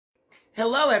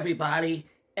Hello, everybody,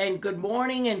 and good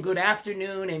morning and good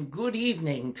afternoon and good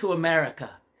evening to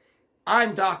America.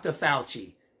 I'm Dr.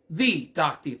 Fauci, the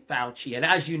Dr. Fauci, and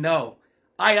as you know,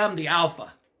 I am the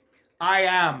Alpha, I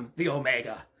am the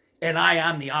Omega, and I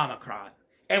am the Omicron.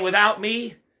 And without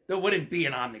me, there wouldn't be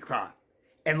an Omicron.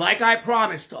 And like I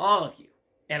promised to all of you,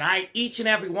 and each and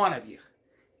every one of you,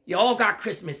 you all got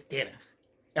Christmas dinner.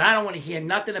 And I don't want to hear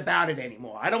nothing about it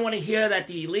anymore. I don't want to hear that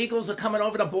the illegals are coming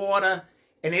over the border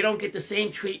and they don't get the same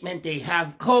treatment. They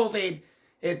have COVID.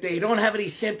 If they don't have any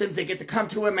symptoms, they get to come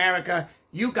to America.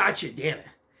 You got your dinner.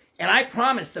 And I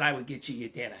promised that I would get you your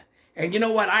dinner. And you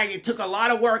know what? It took a lot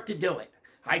of work to do it.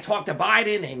 I talked to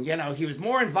Biden, and, he was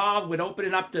more involved with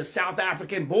opening up the South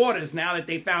African borders now that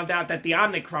they found out that the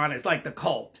Omicron is like the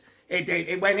cold.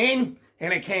 It went in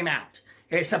and it came out.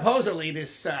 And supposedly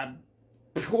this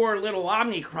poor little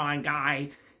Omicron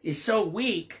guy is so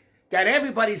weak that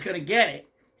everybody's going to get it.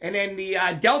 And then the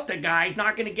Delta guy is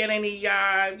not going to get any,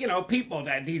 people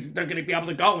that they're going to be able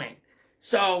to go in.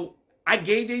 So I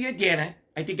gave you your dinner.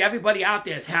 I think everybody out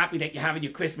there is happy that you're having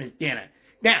your Christmas dinner.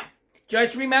 Now,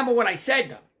 just remember what I said,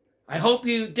 though. I hope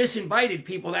you disinvited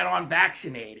people that aren't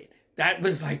vaccinated. That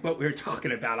was like what we were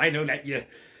talking about. I know that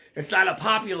it's not a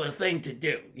popular thing to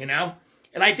do,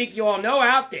 And I think you all know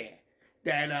out there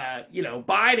that,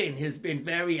 Biden has been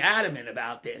very adamant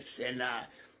about this. And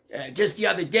just the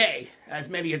other day, as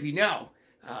many of you know,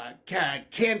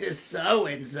 Candace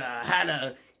Owens had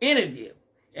an interview,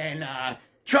 and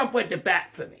Trump went to bat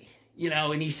for me,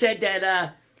 and he said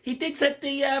that he thinks that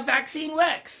the vaccine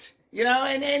works,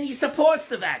 and he supports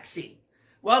the vaccine.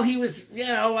 Well, he was,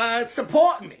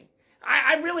 supporting me.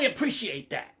 I really appreciate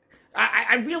that.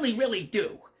 I really, really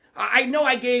do. I know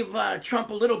I gave Trump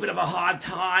a little bit of a hard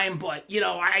time, but,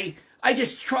 I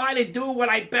just try to do what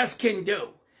I best can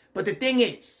do. But the thing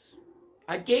is,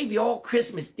 I gave you all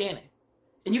Christmas dinner.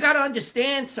 And you got to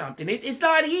understand something. It's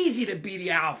not easy to be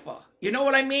the Alpha. You know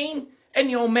what I mean? And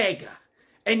the Omega.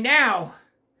 And now,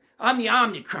 I'm the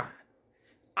Omicron.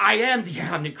 I am the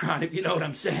Omicron, if you know what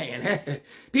I'm saying.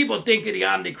 People think of the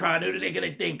Omicron. Who are they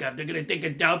going to think of? They're going to think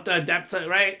of Delta,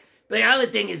 right? The other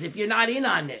thing is, if you're not in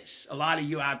on this, a lot of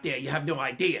you out there, you have no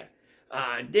idea.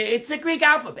 It's the Greek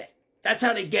alphabet. That's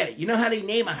how they get it. You know how they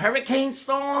name a hurricane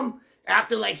storm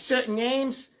after, like, certain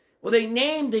names? Well, they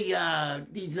named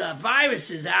these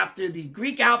viruses after the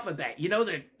Greek alphabet.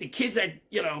 The kids that,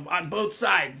 on both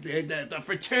sides, the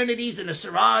fraternities and the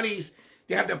sororities,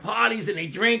 they have their parties and they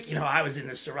drink. I was in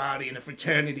the sorority and the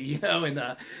fraternity,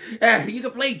 and you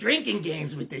could play drinking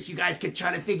games with this. You guys could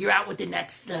try to figure out what the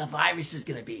next virus is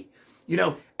going to be.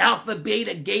 Alpha,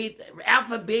 beta,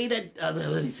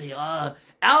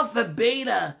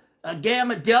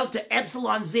 gamma, delta,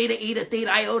 epsilon, zeta, eta,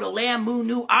 theta, iota, lam, mu,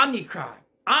 nu, omicron.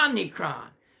 Omicron,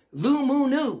 Lu Mu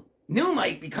Nu. Nu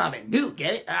might be coming. Nu,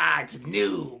 get it? It's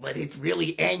new, but it's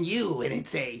really NU, and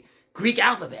it's a Greek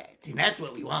alphabet, and that's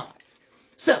what we want.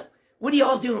 So, what are you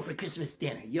all doing for Christmas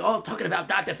dinner? You all talking about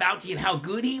Dr. Fauci and how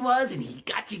good he was, and he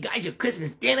got you guys your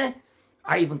Christmas dinner?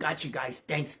 I even got you guys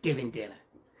Thanksgiving dinner.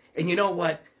 And you know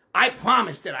what? I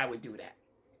promised that I would do that.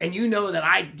 And you know that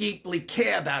I deeply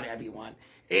care about everyone,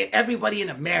 everybody in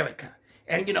America.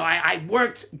 And, I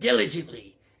worked diligently.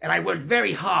 And I worked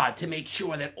very hard to make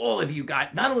sure that all of you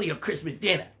got not only your Christmas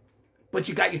dinner, but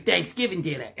you got your Thanksgiving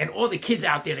dinner. And all the kids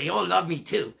out there, they all love me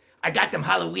too. I got them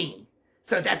Halloween.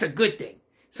 So that's a good thing.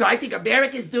 So I think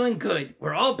America's doing good.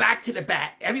 We're all back to the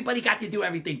bat. Everybody got to do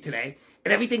everything today.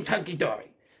 And everything's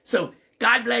hunky-dory. So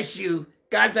God bless you.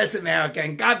 God bless America.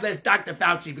 And God bless Dr.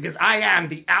 Fauci, because I am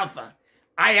the Alpha.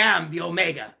 I am the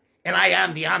Omega. And I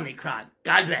am the Omicron.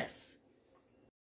 God bless.